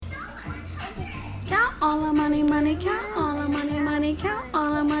all the money, money, count all the money, money, count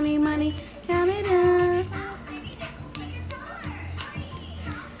all the money, money, count it up.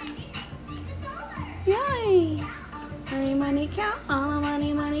 Yay! Money, money, count all the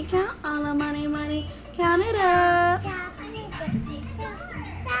money, money, count all the money, money, count it up.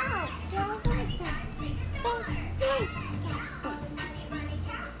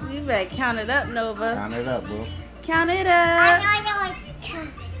 You better count it up, Nova. Count it up, bro. Count it up.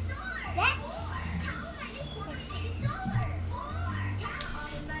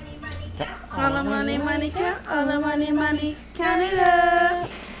 All the money, money, count all the money, money, count it up.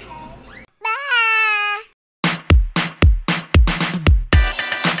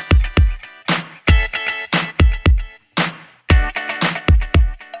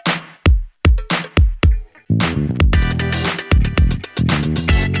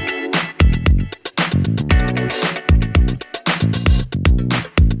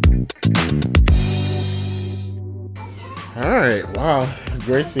 Alright, wow.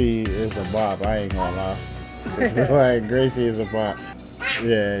 Gracie is a bop. I ain't gonna lie. Like, Gracie is a bop.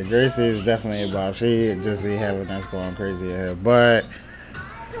 Yeah, Gracie is definitely a bop. She just be having us going crazy here. But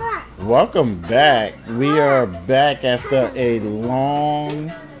welcome back. We are back after a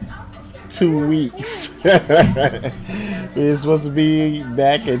long 2 weeks. We're supposed to be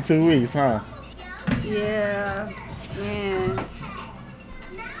back in 2 weeks, huh? Yeah, man.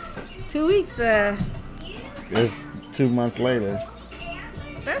 2 weeks, It's 2 months later.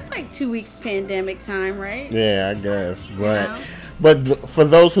 that's like 2 weeks pandemic time, right? Yeah, I guess. Yeah. But for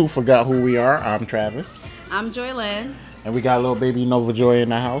those who forgot who we are, I'm Travis. I'm Joylyn. And we got a little baby Nova Joy in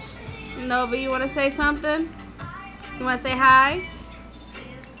the house. Nova, you want to say something? You want to say hi?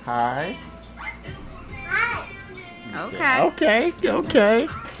 Hi. Okay. Okay.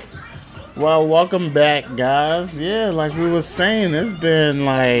 Well, welcome back, guys. Yeah, like we were saying, it's been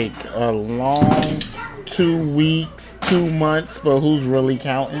like a long 2 weeks, 2 months, but who's really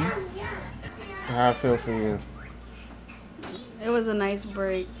counting? How I feel for you? It was a nice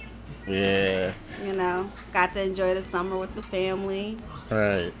break. Yeah. You know, got to enjoy the summer with the family.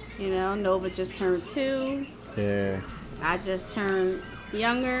 Right. You know, Nova just turned 2. Yeah. I just turned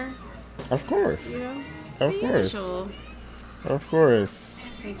younger. Of course. You know, Of the course. usual. Of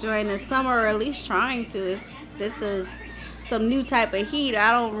course. Enjoying the summer, or at least trying to. This is some new type of heat. I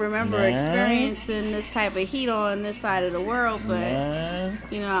don't remember experiencing this type of heat on this side of the world, but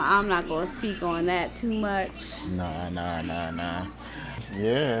you know, I'm not going to speak on that too much. Nah.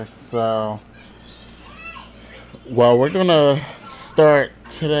 Yeah, so, well, we're going to start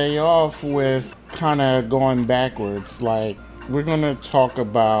today off with kind of going backwards. Like, we're going to talk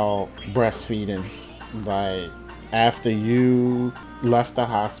about breastfeeding. Like, after you left the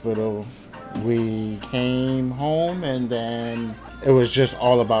hospital, we came home, and then it was just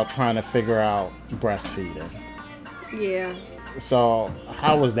all about trying to figure out breastfeeding. Yeah. So,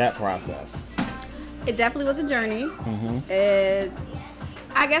 how was that process? It definitely was a journey.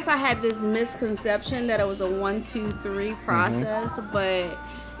 I guess I had this misconception that it was a 1, 2, 3 process, but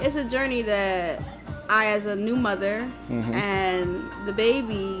it's a journey that I, as a new mother, and the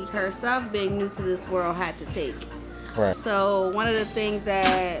baby herself being new to this world, had to take. Right. So one of the things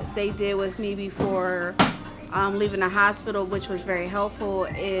that they did with me before leaving the hospital, which was very helpful,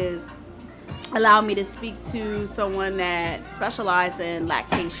 is allow me to speak to someone that specialized in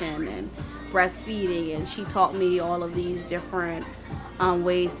lactation and breastfeeding, and she taught me all of these different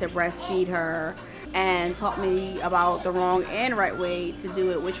ways to breastfeed her, and taught me about the wrong and right way to do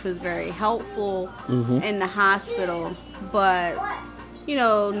it, which was very helpful in the hospital. But you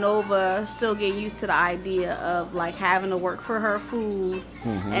know, Nova still getting used to the idea of like having to work for her food,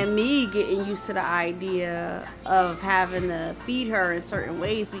 and me getting used to the idea of having to feed her in certain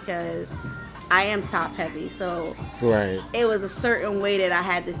ways because I am top heavy. So it was a certain way that I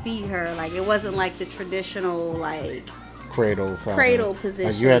had to feed her. Like, it wasn't like the traditional like cradle position.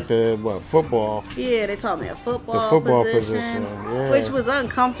 Like you had to football. Yeah, they taught me a football position. Yeah. Which was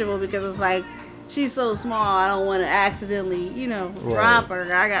uncomfortable because it's like, she's so small, I don't want to accidentally, you know, drop her.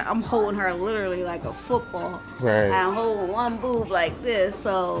 I'm holding her literally like a football. Right. And I'm holding one boob like this,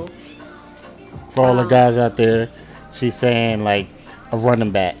 so. For all the guys out there, she's saying like a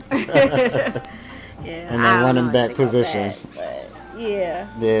running back. Yeah. In that running back position. That, but yeah.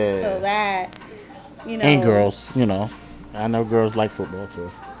 Yeah. So that, you know. And girls, you know. I know girls like football too.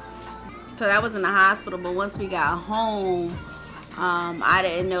 So that was in the hospital, but once we got home, I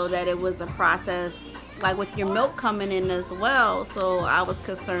didn't know that it was a process like with your milk coming in as well. So I was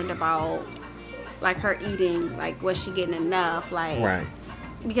concerned about like her eating, like was she getting enough, like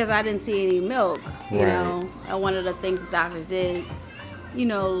because I didn't see any milk, you know. And one of the things the doctors did you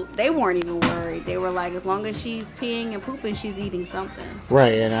know, they weren't even worried. They were like, as long as she's peeing and pooping, she's eating something.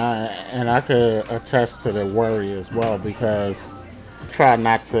 Right, and I could attest to the worry as well, because try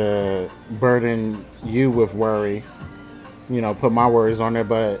not to burden you with worry, you know, put my worries on there,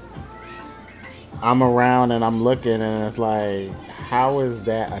 but I'm around and I'm looking and it's like, how is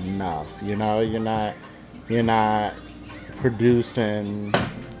that enough? You know, you're not producing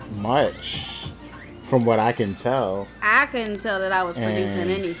much from what I can tell. I couldn't tell that I was producing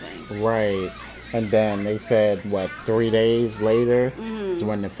anything. Right. And then they said, 3 days later is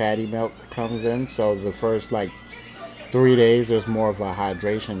when the fatty milk comes in. So the first 3 days was more of a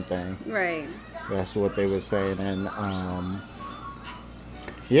hydration thing. Right. That's what they were saying. And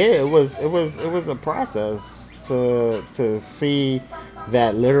yeah, it was a process to see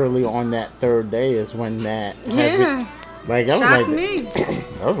that literally on that third day is when that shocked me.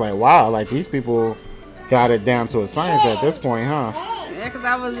 I was like, wow, like these people got it down to a science at this point, huh? Yeah, because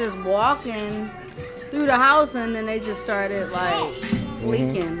I was just walking through the house and then they just started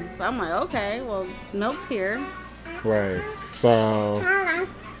leaking. So I'm like, okay, well, milk's here. Right. So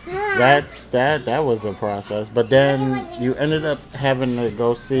that was a process. But then you ended up having to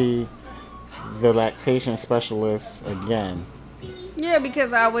go see the lactation specialist again. Yeah,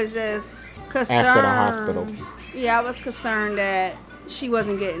 because I was just concerned. After the hospital. Yeah, I was concerned that she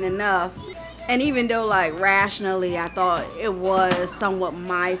wasn't getting enough. And even though, rationally, I thought it was somewhat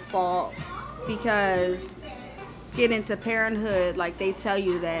my fault, because getting into parenthood, they tell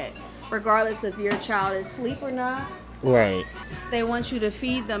you that regardless if your child is asleep or not, right, they want you to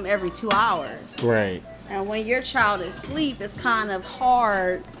feed them every 2 hours. Right. And when your child is asleep, it's kind of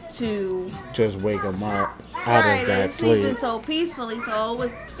hard to just wake them up out of that sleep. Sleeping so peacefully. So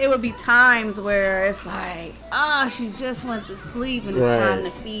it would be times where it's like, she just went to sleep and it's time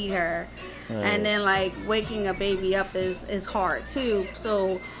to feed her. Right. And then waking a baby up is hard too.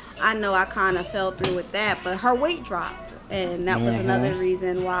 So I know I kind of fell through with that, but her weight dropped, and that was another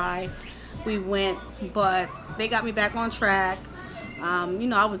reason why we went. But they got me back on track.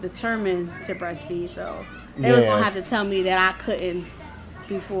 I was determined to breastfeed, so they was gonna have to tell me that I couldn't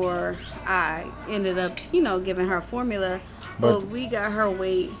before I ended up, giving her formula. But we got her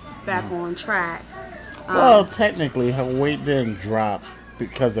weight back on track. Well, technically, her weight didn't drop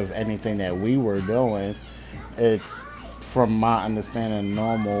because of anything that we were doing. It's, from my understanding,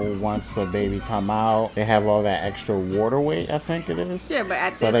 normal. Once the baby come out, they have all that extra water weight, I think it is. Yeah, but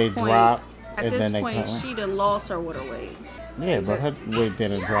at this point, drop, she done lost her water weight. Yeah, but her weight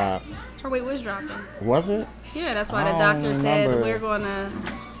didn't drop. Her weight was dropping. Was it? Yeah, that's why the doctor said we're gonna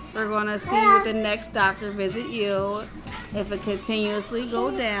see with the next doctor visit you. If it continuously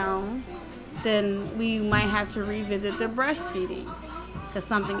go down, then we might have to revisit the breastfeeding, because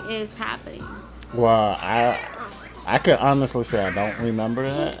something is happening. Well, I could honestly say I don't remember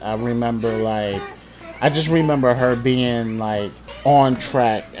that. I remember I just remember her being on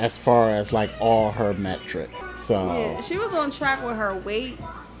track as far as all her metrics. So yeah, she was on track with her weight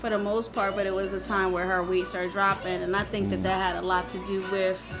for the most part, but it was a time where her weight started dropping, and I think that had a lot to do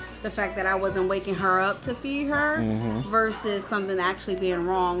with the fact that I wasn't waking her up to feed her versus something actually being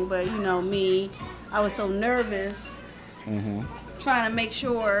wrong. But me, I was so nervous trying to make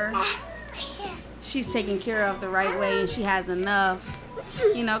sure she's taken care of the right way and she has enough.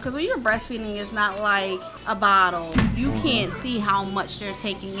 Because when you're breastfeeding, it's not like a bottle. You can't see how much they're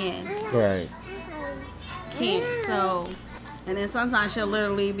taking in. Right. Can't. So, and then sometimes she'll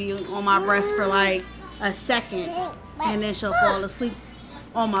literally be on my breast for a second, and then she'll fall asleep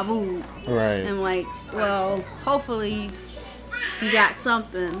on my boob. Right. And well, hopefully you got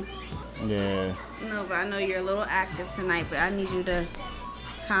something. Yeah. No, but I know you're a little active tonight, but I need you to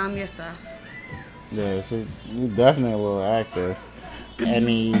calm yourself. Yeah, so you're definitely a little active.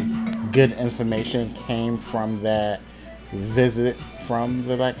 Any good information came from that visit from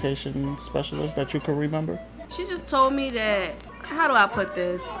the lactation specialist that you could remember? She just told me that, how do I put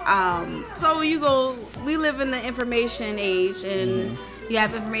this? So we live in the information age, and you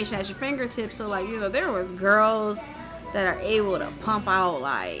have information at your fingertips. So there was girls that are able to pump out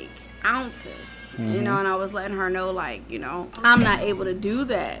ounces, and I was letting her know I'm not able to do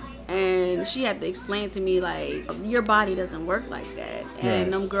that. And she had to explain to me your body doesn't work like that.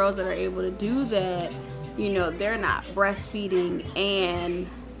 And them girls that are able to do that, they're not breastfeeding and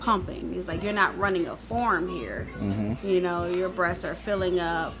pumping. It's you're not running a farm here. Your breasts are filling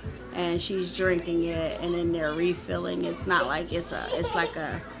up and she's drinking it, and then they're refilling. It's not like it's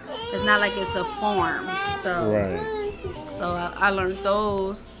not like it's a farm. So I learned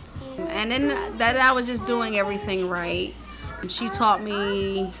those, and then that I was just doing everything right. She taught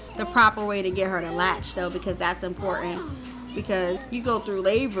me the proper way to get her to latch, though, because that's important. because you go through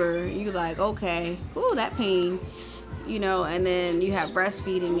labor, you like, okay, ooh, that pain, you know, and then you have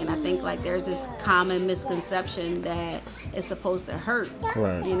breastfeeding, and I think like there's this common misconception that it's supposed to hurt.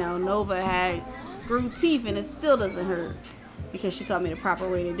 Right. You know, Nova grew teeth and it still doesn't hurt because she taught me the proper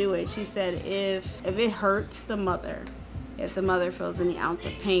way to do it. She said if it hurts the mother, if the mother feels any ounce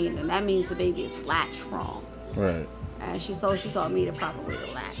of pain, then that means the baby is latched wrong. Right. And she taught me the proper way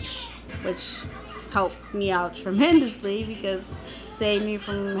to latch, which helped me out tremendously because it saved me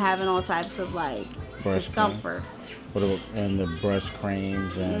from having all types of like discomfort. And the breast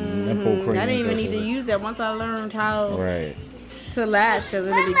creams and nipple creams. I didn't even need to use that once I learned how Right. to latch, because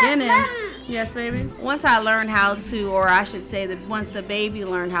in the beginning, yes, baby. Once I learned how to, or I should say that once the baby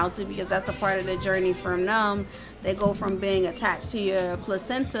learned how to, because that's a part of the journey from them, they go from being attached to your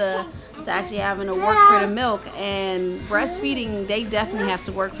placenta to actually having to work for the milk. And breastfeeding, they definitely have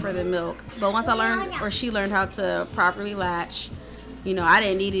to work for the milk. But once I learned, or she learned how to properly latch, you know, I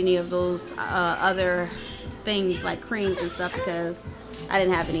didn't need any of those other things like creams and stuff because I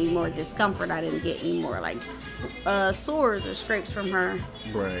didn't have any more discomfort. I didn't get any more like sores or scrapes from her.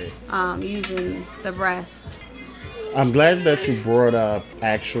 Right. Using the breast. I'm glad that you brought up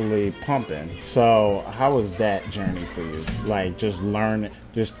actually pumping. So how was that journey for you? Like just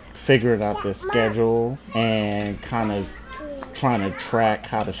figuring out the schedule and kind of trying to track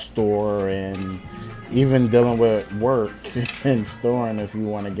how to store and even dealing with work and storing, if you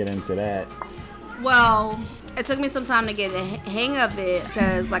want to get into that. Well, it took me some time to get the hang of it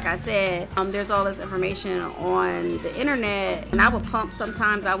because, like I said, there's all this information on the internet, and I would pump.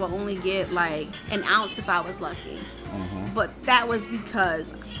 Sometimes I would only get like an ounce if I was lucky. Mm-hmm. But that was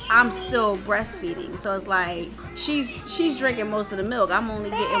because I'm still breastfeeding, so it's like she's drinking most of the milk. I'm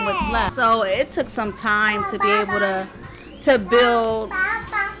only getting what's left. So it took some time to be able to build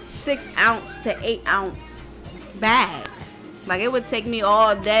 6 ounce to 8 ounce bags. Like it would take me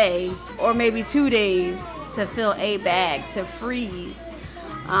all day or maybe 2 days to fill a bag to freeze.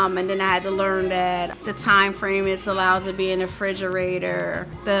 And then I had to learn that the time frame it's allowed to be in the refrigerator.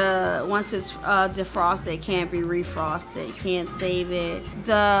 Once it's defrosted, it can't be refrosted. You can't save it.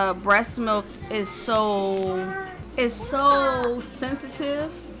 The breast milk is so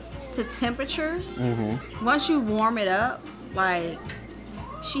sensitive to temperatures. Mm-hmm. Once you warm it up, like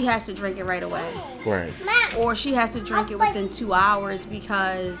she has to drink it right away. Right. Or she has to drink it within 2 hours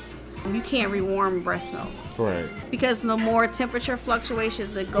because you can't rewarm breast milk. Right. Because the more temperature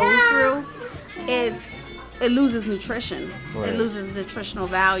fluctuations it goes through, it loses nutrition. Right. It loses nutritional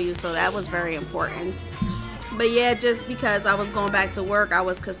value. So that was very important. But yeah, just because I was going back to work, I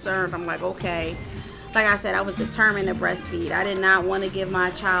was concerned. I'm like, okay. Like I said, I was determined to breastfeed. I did not want to give my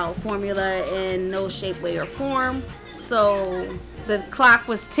child formula in no shape, way, or form. So the clock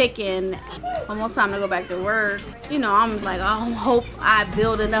was ticking. Almost time to go back to work. You know, I'm like, I hope I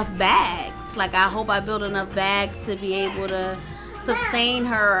build enough bags. Like, I hope I build enough bags to be able to sustain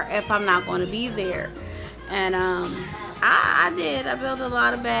her if I'm not going to be there. And I did. I built a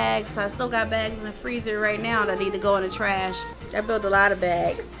lot of bags. I still got bags in the freezer right now that need to go in the trash. I built a lot of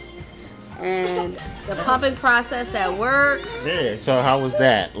bags. And the pumping process at work. Yeah, so how was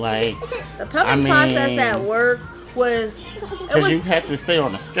that? Like, the pumping process at work was... Because you had to stay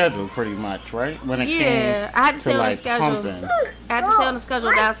on a schedule pretty much, right? When it came I had to stay on like the schedule. Pumping. I had to stay on the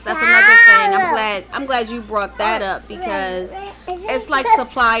schedule. That's another thing. I'm glad you brought that up because it's like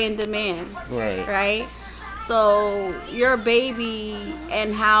supply and demand. Right? So your baby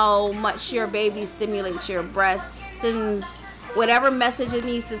and how much your baby stimulates your breast sends whatever message it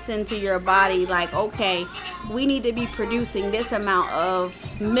needs to send to your body, like, okay, we need to be producing this amount of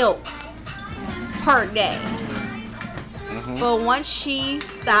milk per day. Mm-hmm. But once she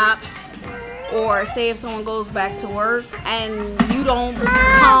stops, or say if someone goes back to work and you don't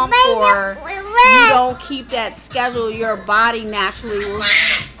pump or you don't keep that schedule, your body naturally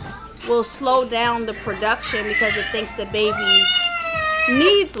will slow down the production because it thinks the baby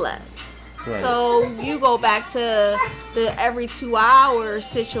needs less. Right. So you go back to the every 2 hours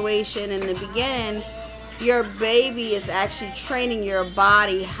situation in the beginning. Your baby is actually training your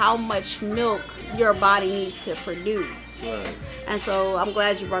body how much milk your body needs to produce. Right. And so I'm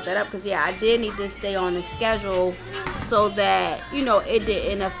glad you brought that up because, yeah, I did need to stay on the schedule so that, you know, it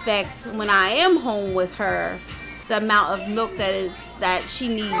didn't affect when I am home with her the amount of milk that she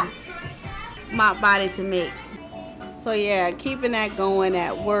needs my body to make. So, yeah, keeping that going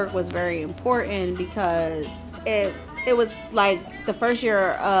at work was very important because it was like the first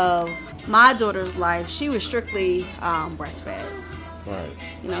year of my daughter's life, she was strictly breastfed. Right.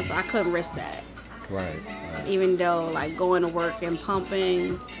 You know, so I couldn't risk that. Right. Even though, like, going to work and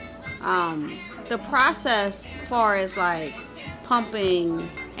pumping, the process, far as like pumping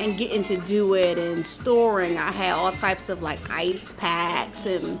and getting to do it and storing, I had all types of like ice packs,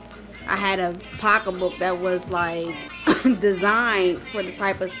 and I had a pocketbook that was like designed for the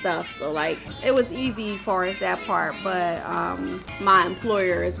type of stuff. So like it was easy far as that part, but my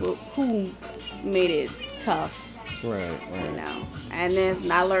employer is who made it tough. Right. You know, and then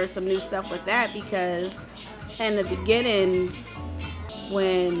I learned some new stuff with that, because in the beginning,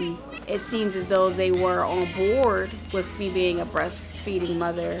 when it seems as though they were on board with me being a breastfeeding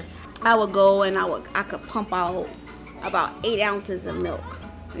mother, I would go and I could pump out about 8 ounces of milk,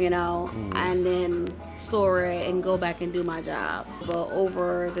 you know, and then store it and go back and do my job. But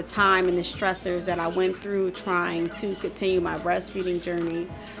over the time and the stressors that I went through trying to continue my breastfeeding journey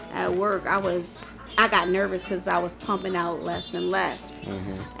at work, I got nervous because I was pumping out less and less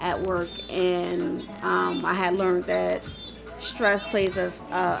at work, and I had learned that stress plays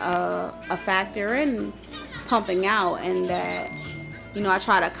a factor in pumping out, and that, you know, I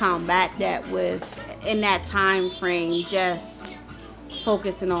try to combat that with, in that time frame, just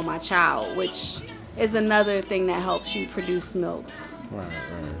focusing on my child, which is another thing that helps you produce milk. Right.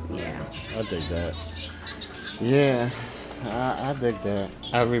 Yeah. I dig that. Yeah. I dig that.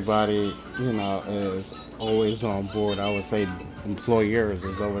 Everybody, you know, is always on board. I would say employers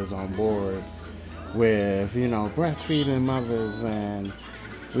is always on board with, you know, breastfeeding mothers, and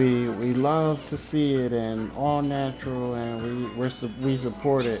we love to see it and all natural, and we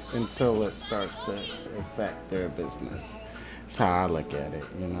support it until it starts to affect their business. That's how I look at it,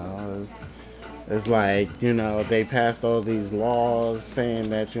 you know. It's like, you know, they passed all these laws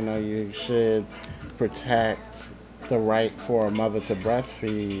saying that, you know, you should protect the right for a mother to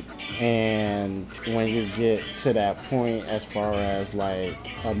breastfeed, and when you get to that point, as far as like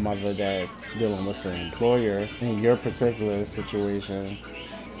a mother that's dealing with an employer, in your particular situation,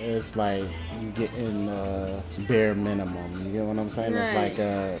 it's like you get in the bare minimum. You get what I'm saying? Right. It's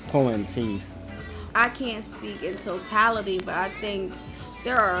like pulling teeth. I can't speak in totality, but I think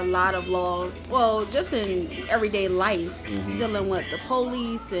there are a lot of laws, well, just in everyday life, dealing with the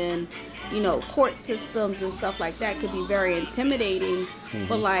police and, you know, court systems and stuff like that could be very intimidating.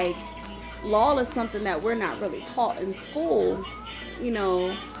 But like, law is something that we're not really taught in school, you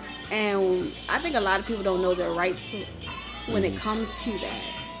know, and I think a lot of people don't know their rights when it comes to that,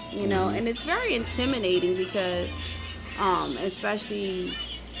 you know, and it's very intimidating because, especially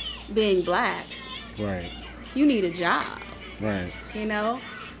being black, Right. you need a job. Right. You know,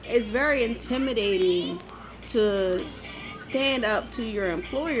 it's very intimidating to stand up to your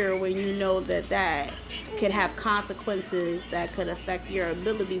employer when you know that that could have consequences that could affect your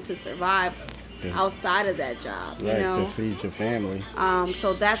ability to survive outside of that job, you Right, know, to feed your family.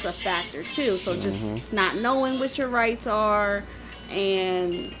 so that's a factor too. So just not knowing what your rights are,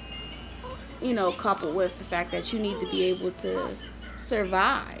 and, you know, coupled with the fact that you need to be able to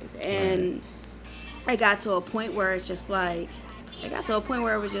survive. And it got to a point where it's just like, it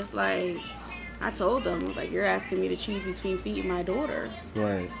was just like, I told them, like, you're asking me to choose between feeding my daughter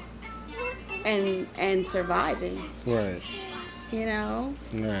Right. and surviving, Right. you know?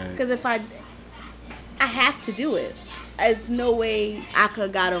 Right. Because if I have to do it. There's no way I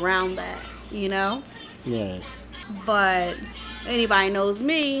could got around that, you know? Yeah. But anybody knows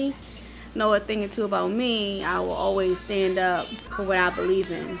me, know a thing or two about me, I will always stand up for what I believe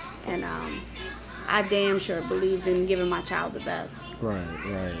in. And I damn sure believed in giving my child the best. Right,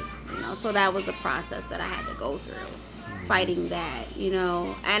 right. You know, so that was a process that I had to go through, fighting that, you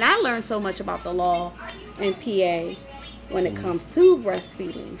know. And I learned so much about the law in PA when it comes to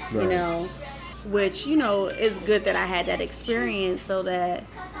breastfeeding, you know, which, you know, is good that I had that experience, so that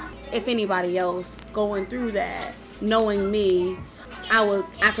if anybody else going through that, knowing me,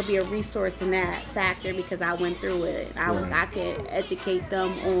 I could be a resource in that factor because I went through it. I could educate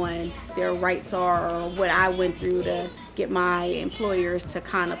them on their rights or what I went through to get my employers to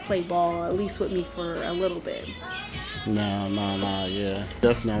kind of play ball, at least with me for a little bit. No, yeah.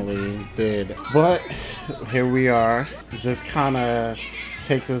 Definitely did. But here we are. This kind of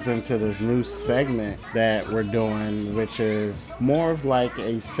takes us into this new segment that we're doing, which is more of like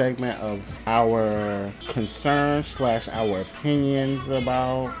a segment of our concerns / our opinions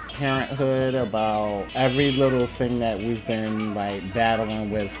about parenthood, about every little thing that we've been like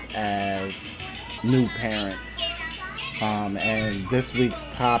battling with as new parents. And this week's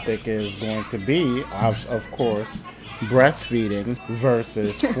topic is going to be, of course, breastfeeding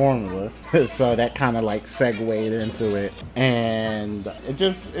versus formula. So that kind of like segued into it. And it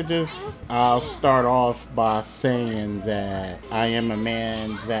just I'll start off by saying that I am a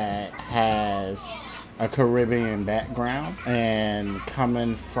man that has a Caribbean background, and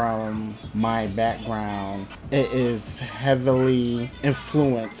coming from my background, it is heavily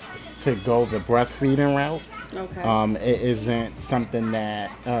influenced to go the breastfeeding route. Okay. It isn't something that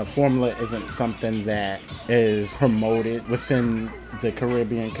formula isn't something that is promoted within the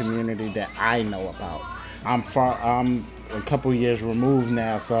Caribbean community that I know about. I'm a couple years removed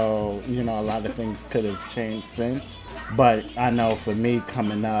now, so a lot of things could have changed since. But I know for me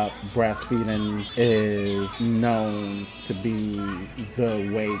coming up, breastfeeding is known to be the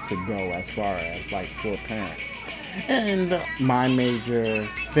way to go as far as like for parents. And my major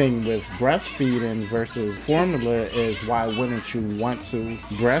thing with breastfeeding versus formula is why wouldn't you want to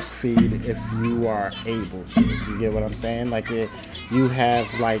breastfeed if you are able to? You get what I'm saying? Like if you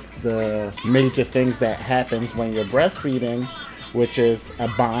have like the major things that happens when you're breastfeeding, which is a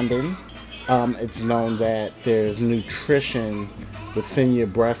bonding. It's known that there's nutrition within your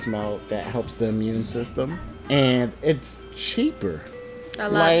breast milk that helps the immune system, and it's cheaper. A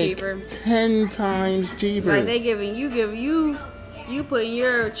lot cheaper. 10 times cheaper. Like they you putting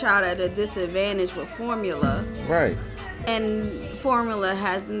your child at a disadvantage with formula. Right. And formula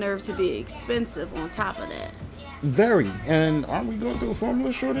has the nerve to be expensive on top of that. Very. And aren't we going through a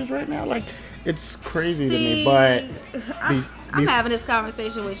formula shortage right now? Like, it's crazy to me. But I'm having this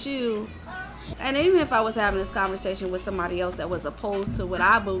conversation with you. And even if I was having this conversation with somebody else that was opposed to what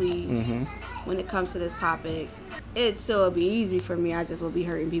I believe when it comes to this topic, it still would be easy for me. I just would be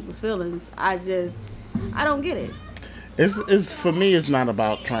hurting people's feelings. I don't get it. It's for me. It's not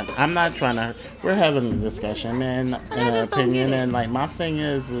about trying. I'm not trying to. We're having a discussion and an opinion, and like my thing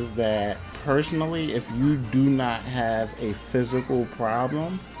is that personally, if you do not have a physical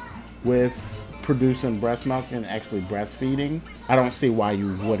problem with producing breast milk and actually breastfeeding, I don't see why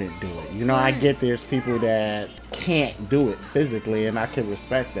you wouldn't do it. I get there's people that can't do it physically, and I can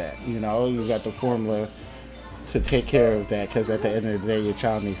respect that. You got the formula to take care of that, because at the end of the day, your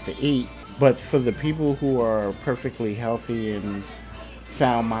child needs to eat. But for the people who are perfectly healthy and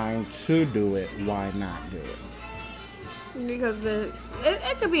sound mind to do it, why not do it? Because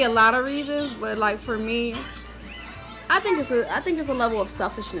it could be a lot of reasons, but like for me, I think it's a level of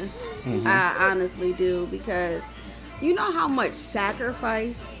selfishness. I honestly do, because you know how much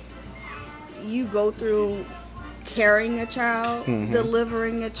sacrifice you go through carrying a child,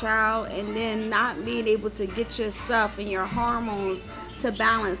 delivering a child, and then not being able to get yourself and your hormones to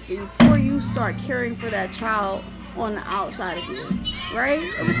balance before you start caring for that child on the outside of you, right?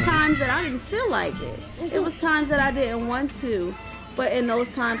 It was times that I didn't feel like it. It was times that I didn't want to. But in those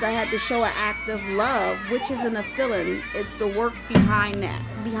times, I had to show an act of love, which isn't a feeling. It's the work behind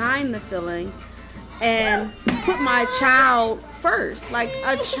the feeling, and put my child first. Like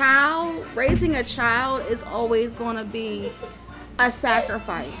raising a child is always going to be a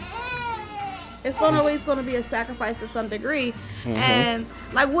sacrifice. It's always going to be a sacrifice to some degree. And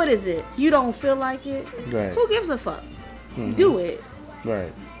like, what is it? You don't feel like it? Right. Who gives a fuck? Do it.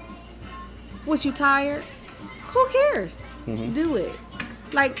 Right. What, you tired? Who cares? Do it.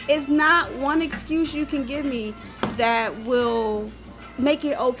 Like, it's not one excuse you can give me that will make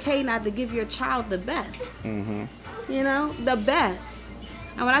it okay not to give your child the best. The best.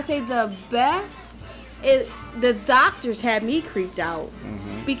 And when I say the best, the doctors had me creeped out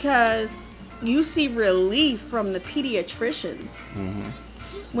because you see relief from the pediatricians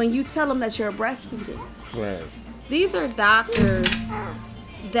when you tell them that you're breastfeeding. Right. These are doctors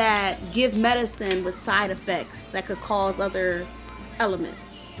that give medicine with side effects that could cause other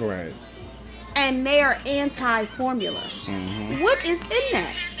elements. Right. And they are anti-formula. What is in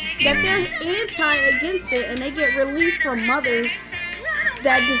that? That they're anti-against it, and they get relief from mothers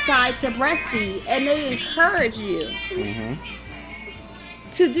that decide to breastfeed, and they encourage you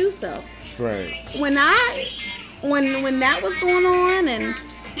to do so. Right. When that was going on, and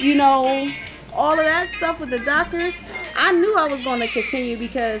all of that stuff with the doctors, I knew I was going to continue,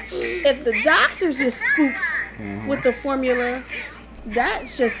 because if the doctors just spooked with the formula,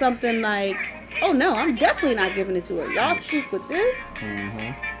 that's just something like, oh no, I'm definitely not giving it to her. Y'all spook with this?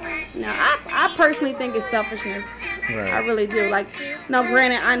 Now, I personally think it's selfishness. Right. I really do. Like, now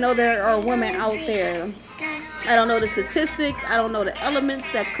granted, I know there are women out there. I don't know the statistics. I don't know the elements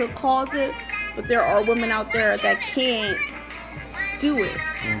that could cause it. But there are women out there that can't do it.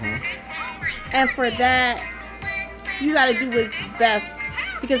 And for that, you got to do what's best,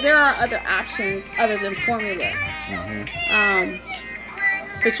 because there are other options other than formula.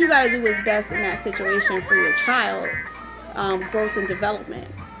 But you got to do what's best in that situation for your child, growth and development.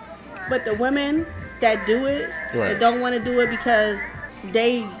 But the women that do it, that don't want to do it because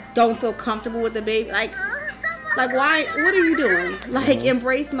they don't feel comfortable with the baby, like why? What are you doing? Like,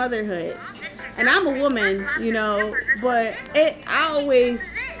 embrace motherhood. and I'm a woman, you know, but I always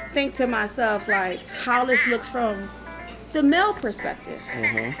think to myself, like, how this looks from the male perspective.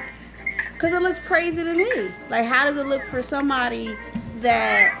 Because it looks crazy to me. Like, how does it look for somebody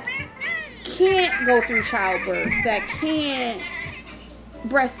that can't go through childbirth, that can't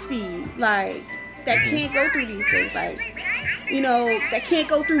breastfeed, like, that can't go through these things, like, you know, that can't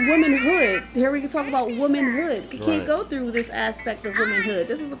go through womanhood. Here we can talk about womanhood. You can't go through this aspect of womanhood.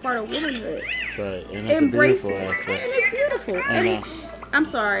 This is a part of womanhood. Right, and it's embrace a beautiful aspect. And it's beautiful. And I'm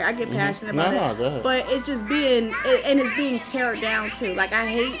sorry, I get passionate about it. Go ahead. But it's just being, and it's being teared down too. Like, I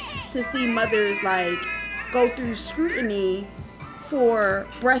hate to see mothers, like, go through scrutiny for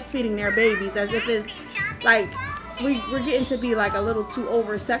breastfeeding their babies as if it's, like, we're getting to be, like, a little too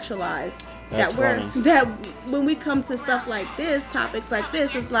over-sexualized. That's funny. That when we come to stuff like this, topics like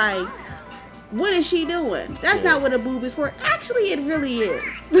this, it's like, what is she doing? That's not what a boob is for. Actually, it really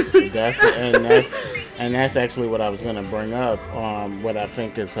is. That's actually what I was gonna bring up. What I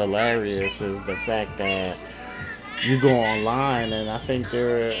think is hilarious is the fact that you go online, and I think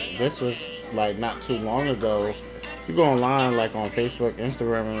this was like not too long ago. You go online, like on Facebook,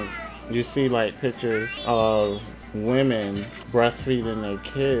 Instagram, and you see like pictures of women breastfeeding their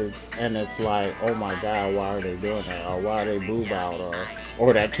kids, and it's like, oh my God, why are they doing that? Or why are they boob out?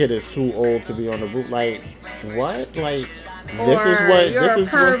 Or that kid is too old to be on the boob. Like, what? Like, this is what you're a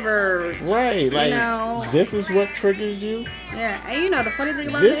pervert. Right, like, you know, this is what triggers you. Yeah, and you know the funny thing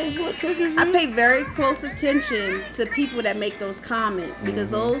about this is what triggers you. I pay very close attention to people that make those comments, because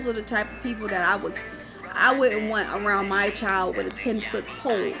those are the type of people that I wouldn't want around my child with a 10-foot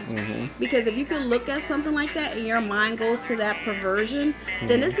pole. Because if you can look at something like that and your mind goes to that perversion,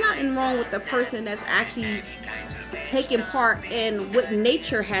 then there's nothing wrong with the person that's actually taking part in what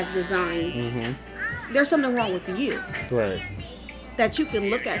nature has designed. There's something wrong with you. Right. That you can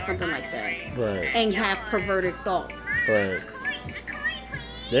look at something like that. Right. And have perverted thought. Right.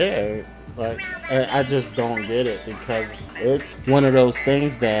 Yeah. Like, I just don't get it, because it's one of those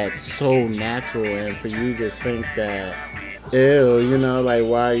things that's so natural, and for you to think that, ew, you know, like,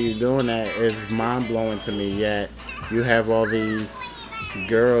 why are you doing that, is mind-blowing to me. Yet you have all these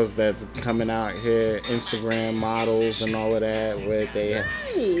girls that's coming out here, Instagram models and all of that, where they,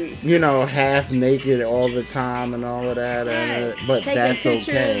 you know, half naked all the time and all of that, but taking that's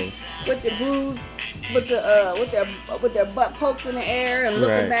okay. With the boobs, with their butt poked in the air and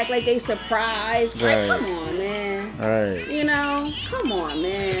looking back like they surprised. Like, come on, man. Right. You know, come on,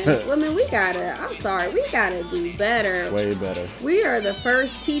 man. Women, we gotta do better. Way better. We are the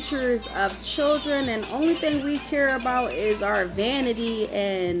first teachers of children, and only thing we care about is our vanity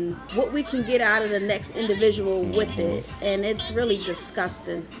and what we can get out of the next individual with it. And it's really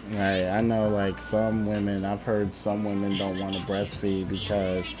disgusting. Right. I know, like, some women, I've heard some women don't want to breastfeed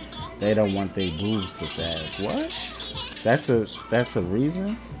because they don't want their boobs to sag. What? That's a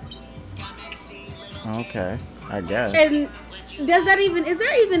reason? Okay, I guess. And is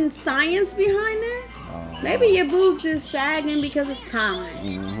there even science behind that? Maybe your boobs is sagging because it's time,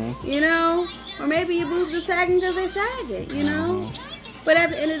 you know? Or maybe your boobs are sagging because they're sagging, you know? But at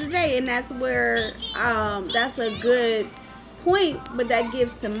the end of the day, and that's where, that's a good point, but that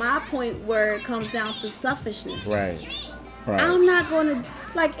gives to my point where it comes down to selfishness. Right. I'm not going to,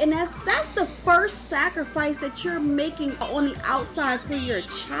 like, and that's the first sacrifice that you're making on the outside for your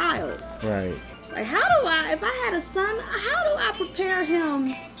child. Right. Like, if I had a son, how do I prepare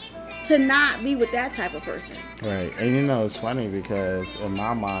him to not be with that type of person? Right. And you know, it's funny because in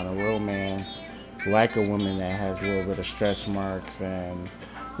my mind, a real man, like a woman that has a little bit of stretch marks, and,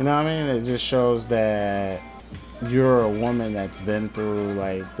 you know what I mean? It just shows that you're a woman that's been through,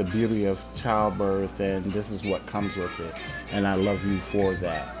 like, the beauty of childbirth, and this is what comes with it, and I love you for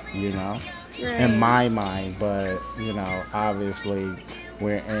that, you know, in my mind. But, you know, obviously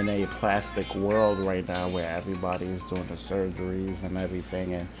we're in a plastic world right now where everybody is doing the surgeries and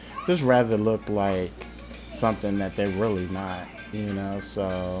everything, and just rather look like something that they're really not, you know.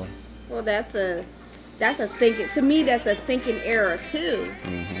 So, well, that's a thinking, to me, that's a thinking error too,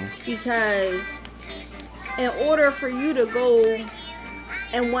 because in order for you to go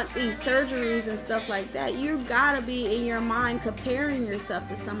and want these surgeries and stuff like that, you gotta be in your mind comparing yourself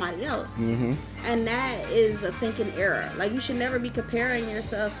to somebody else. And that is a thinking error. Like, you should never be comparing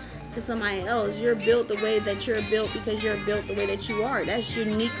yourself to somebody else. You're built the way that you're built because you're built the way that you are. That's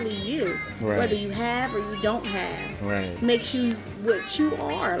uniquely you. Whether you have or you don't have makes you what you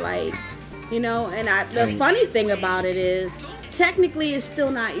are. Like, you know, and the funny thing about it is, technically it's still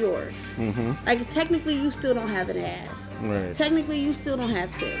not yours. Like, technically you still don't have an ass. Technically you still don't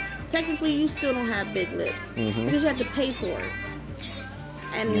have tits. Technically you still don't have big lips. Because you have to pay for it.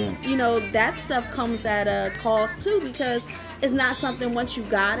 And you know, that stuff comes at a cost too, because it's not something once you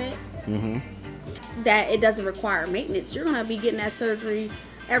got it that it doesn't require maintenance. You're gonna be getting that surgery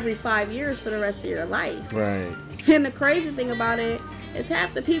every 5 years for the rest of your life. Right. And the crazy thing about it is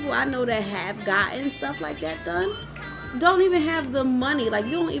half the people I know that have gotten stuff like that done don't even have the money. Like,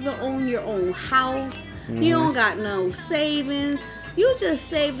 you don't even own your own house. You don't got no savings. You just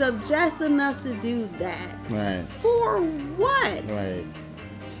saved up just enough to do that. Right. For what? Right.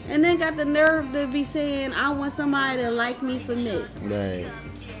 And then got the nerve to be saying, I want somebody to like me for me. Right.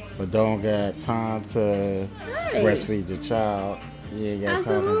 But don't got time to breastfeed your child. You ain't got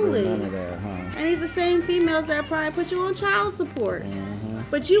time to do none of that, huh? And these the same females that probably put you on child support.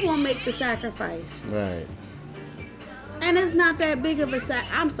 But you won't make the sacrifice. Right. And it's not that big of a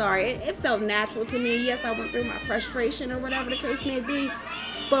I'm sorry. It felt natural to me. Yes, I went through my frustration or whatever the case may be.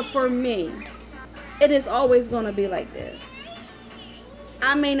 But for me, it is always going to be like this.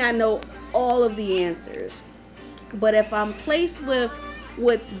 I may not know all of the answers. But if I'm placed with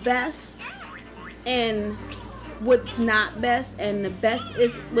what's best and what's not best, and the best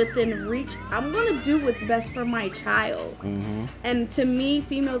is within reach, I'm going to do what's best for my child. And to me,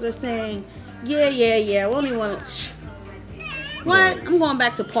 females are saying, yeah, we only want to... What? Right. I'm going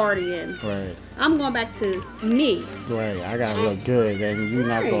back to partying. Right. I'm going back to me. Right. I gotta look good, and you're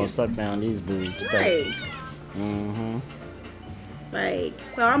not gonna suck down these boobs. Right. Like,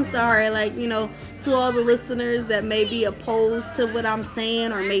 so I'm sorry, like, you know, to all the listeners that may be opposed to what I'm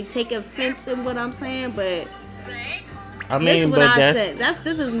saying or may take offense in what I'm saying, but I mean, this is what I said.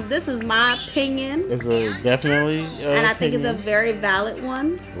 This is my opinion. It's definitely and I think it's a very valid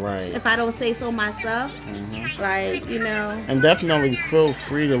one. Right. If I don't say so myself. Like, you know. And definitely feel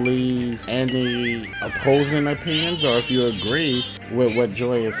free to leave any opposing opinions, or if you agree with what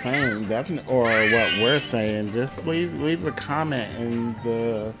Joy is saying, definitely, or what we're saying, just leave a comment in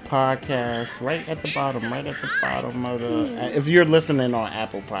the podcast right at the bottom of the. If you're listening on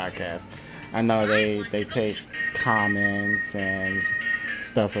Apple Podcasts, I know they take comments and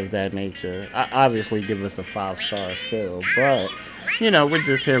stuff of that nature. Obviously, give us a 5-star still, but you know, we're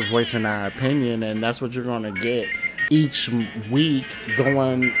just here voicing our opinion, and that's what you're going to get each week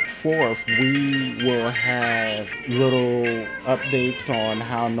going forth. We will have little updates on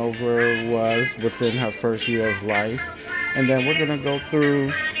how Nova was within her first year of life, and then we're going to go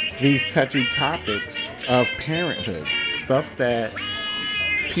through these touchy topics of parenthood, stuff that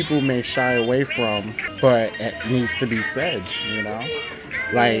people may shy away from, but it needs to be said, you know?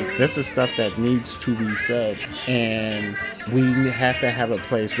 Like, this is stuff that needs to be said, and we have to have a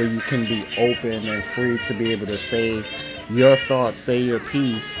place where you can be open and free to be able to say your thoughts, say your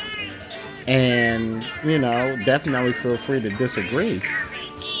piece, and, you know, definitely feel free to disagree.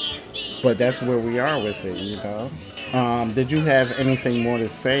 But that's where we are with it, you know? Did you have anything more to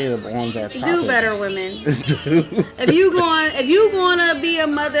say on that topic? Do better, women. If you gonna be a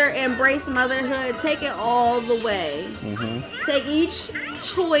mother, embrace motherhood. Take it all the way. Take each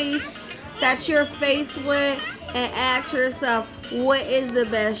choice that you're faced with and ask yourself, what is the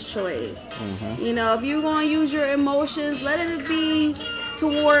best choice? You know, if you're gonna use your emotions, let it be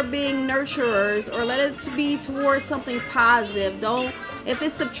toward being nurturers, or let it be towards something positive. Don't. If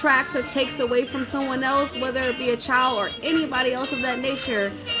it subtracts or takes away from someone else, whether it be a child or anybody else of that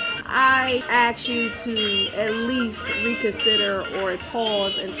nature, I ask you to at least reconsider or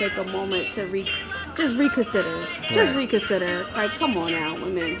pause and take a moment to just reconsider. Right. Just reconsider. Like, come on now,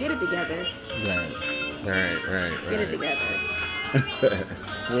 women, get it together. Right. Get it together.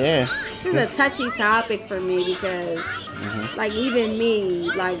 Yeah. This is a touchy topic for me because, like, even me,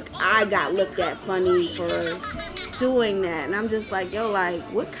 like, I got looked at funny for doing that, and I'm just like, yo, like,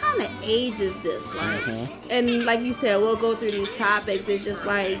 what kind of age is this? Like, and like you said, we'll go through these topics. It's just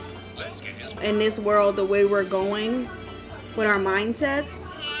like, in this world, the way we're going with our mindsets,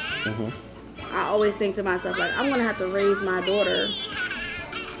 I always think to myself, like, I'm gonna have to raise my daughter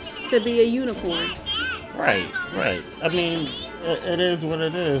to be a unicorn. Right. I mean, it is what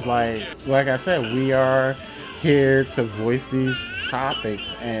it is. Like I said, we are here to voice these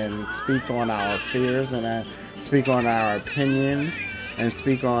topics and speak on our fears and speak on our opinions and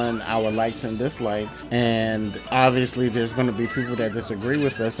speak on our likes and dislikes. And obviously there's going to be people that disagree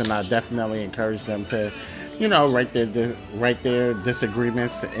with us, and I definitely encourage them to, you know, write their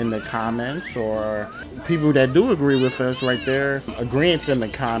disagreements in the comments, or people that do agree with us, write their agreements in the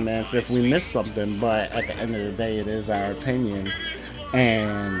comments if we miss something. But at the end of the day, it is our opinion,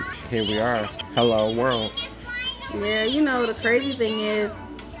 and here we are. Hello world. Yeah, you know, the crazy thing is,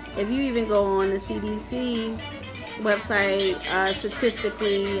 if you even go on the CDC website,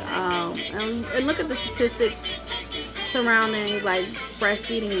 statistically, and look at the statistics surrounding like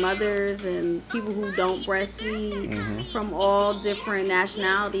breastfeeding mothers and people who don't breastfeed from all different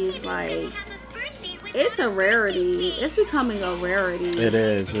nationalities, like it's a rarity. It's becoming a rarity. It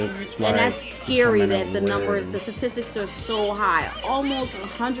is. It's like, and that's scary that the numbers, the statistics are so high. Almost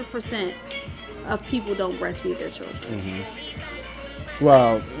 100% of people don't breastfeed their children.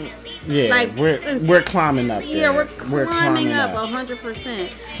 Well, yeah, like, we're climbing up. Yeah, we're climbing up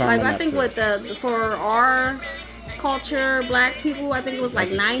 100%. Like I think with for our culture, black people, I think it was like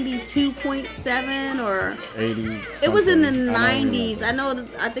 92.7 or 80. It was in the 90s.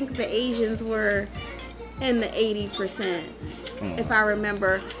 I think the Asians were in the 80%, if I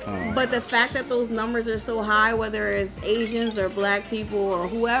remember. But the fact that those numbers are so high, whether it's Asians or black people or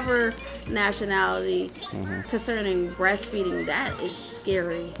whoever nationality, concerning breastfeeding, that is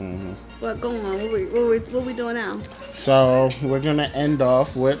scary. But go on, what we doing now? So we're gonna end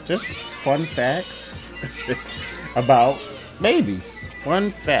off with just fun facts about babies.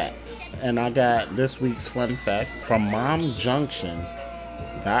 Fun facts. And I got this week's fun fact from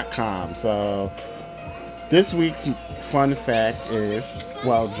MomJunction.com. So this week's fun fact is,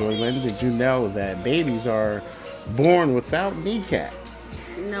 well, Joylyn, did you know that babies are born without kneecaps?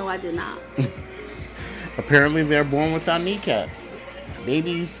 No, I did not. Apparently they're born without kneecaps.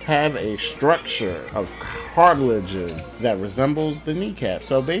 Babies have a structure of cartilage that resembles the kneecap.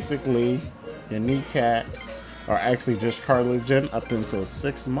 So basically, your kneecaps are actually just cartilage up until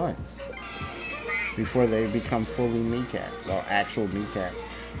 6 months before they become fully kneecaps or actual kneecaps.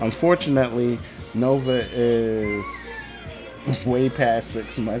 Unfortunately, Nova is way past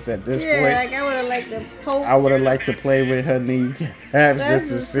 6 months at this point. Yeah, like I would have liked to poke. I would have liked to play with her kneecaps just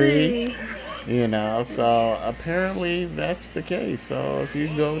to see. You know, so apparently that's the case. So if you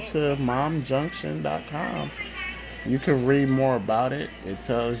go to MomJunction.com, you can read more about it. It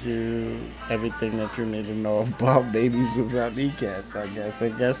tells you everything that you need to know about babies without kneecaps, I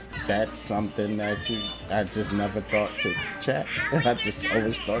guess that's something that I just never thought to check. I just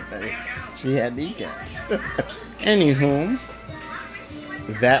always thought that she had kneecaps. Anywho,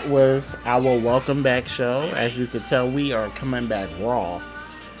 that was our welcome back show. As you can tell, we are coming back raw.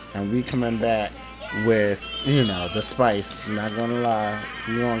 And we coming back with, you know, the spice. I'm not gonna lie.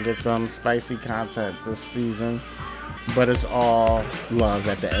 You're gonna get some spicy content this season. But it's all love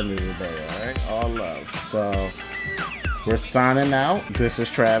at the end of the day, alright? All love. So, we're signing out. This is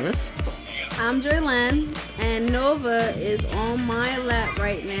Travis. I'm Joylyn. And Nova is on my lap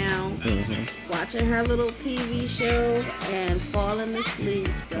right now, watching her little TV show and falling asleep.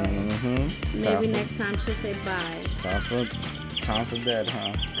 So, maybe next time she'll say bye. Time for bed,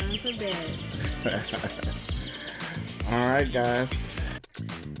 huh? Time for bed. Alright, guys.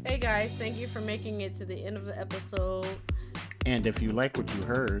 Hey guys, thank you for making it to the end of the episode. And if you like what you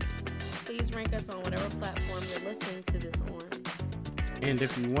heard, please rank us on whatever platform you're listening to this on. And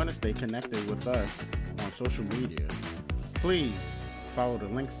if you want to stay connected with us on social media, please follow the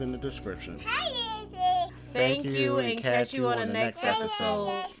links in the description. Thank you, and catch you on the next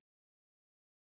episode.